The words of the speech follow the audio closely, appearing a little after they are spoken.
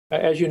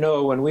As you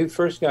know, when we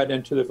first got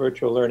into the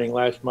virtual learning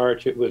last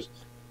March, it was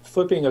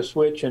flipping a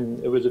switch,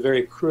 and it was a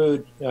very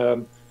crude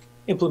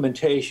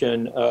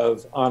implementation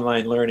of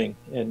online learning.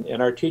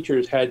 And our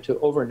teachers had to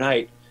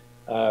overnight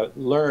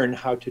learn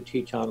how to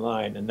teach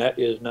online, and that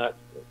is not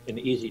an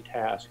easy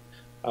task.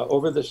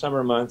 Over the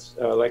summer months,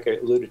 like I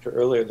alluded to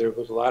earlier, there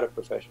was a lot of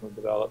professional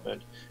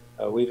development.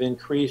 We've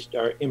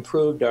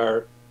improved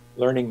our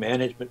learning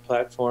management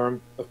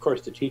platform. Of course,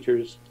 the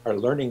teachers are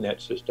learning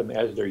that system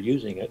as they're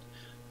using it.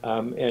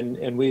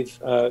 And we've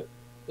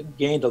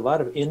gained a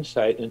lot of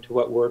insight into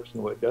what works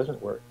and what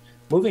doesn't work.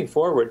 Moving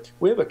forward,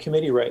 we have a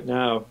committee right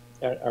now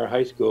at our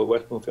high school,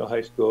 West Bloomfield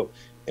High School,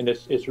 and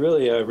it's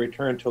really a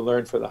return to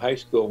learn for the high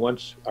school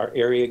once our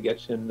area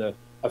gets in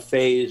a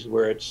phase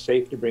where it's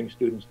safe to bring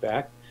students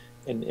back.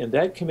 And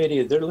that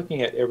committee, they're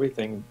looking at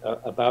everything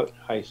about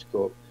high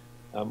school.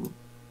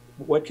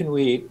 What can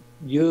we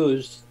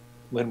use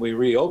when we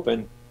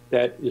reopen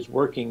that is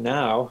working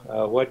now?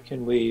 What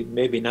can we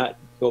maybe not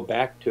go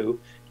back to?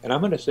 And I'm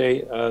going to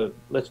say,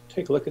 let's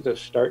take a look at the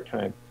start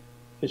time.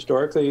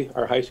 Historically,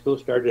 our high school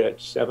started at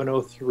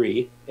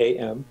 7:03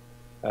 a.m.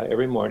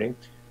 Every morning.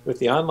 With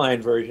the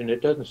online version,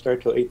 it doesn't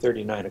start till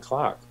 8:30, 9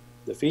 o'clock.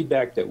 The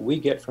feedback that we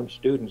get from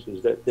students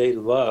is that they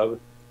love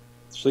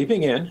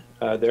sleeping in.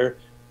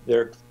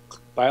 Their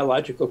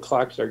biological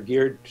clocks are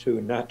geared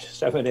to not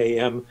 7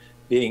 a.m.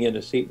 being in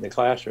a seat in the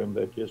classroom,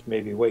 but just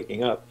maybe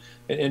waking up.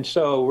 And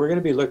so we're going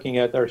to be looking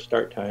at our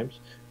start times.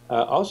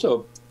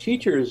 Also,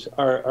 teachers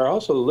are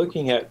also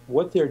looking at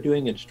what they're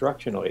doing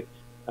instructionally.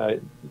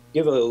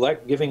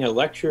 Giving a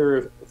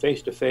lecture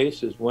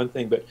face-to-face is one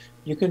thing, but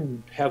you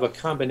can have a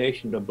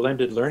combination, a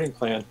blended learning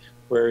plan,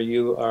 where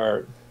you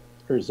are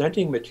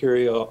presenting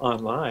material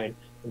online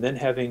and then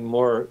having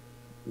more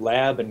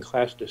lab and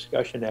class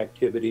discussion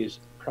activities,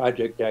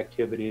 project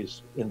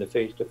activities in the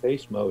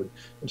face-to-face mode.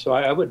 And so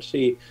I would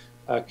see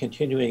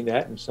continuing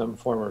that in some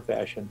form or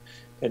fashion.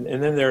 And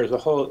then there's a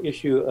whole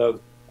issue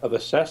of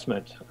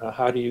assessment,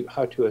 how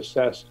to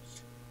assess.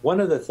 One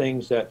of the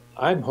things that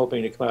I'm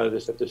hoping to come out of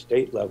this at the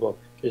state level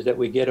is that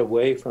we get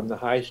away from the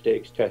high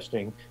stakes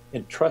testing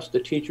and trust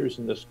the teachers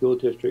in the school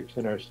districts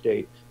in our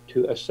state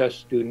to assess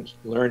students'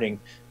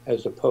 learning,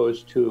 as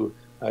opposed to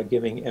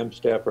giving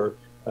MSTEP or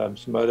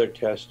some other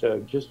test.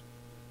 Just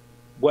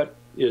what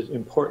is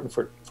important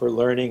for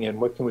learning,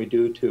 and what can we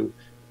do to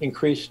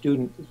increase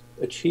student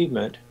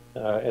achievement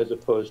as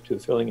opposed to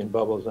filling in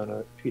bubbles on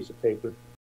a piece of paper.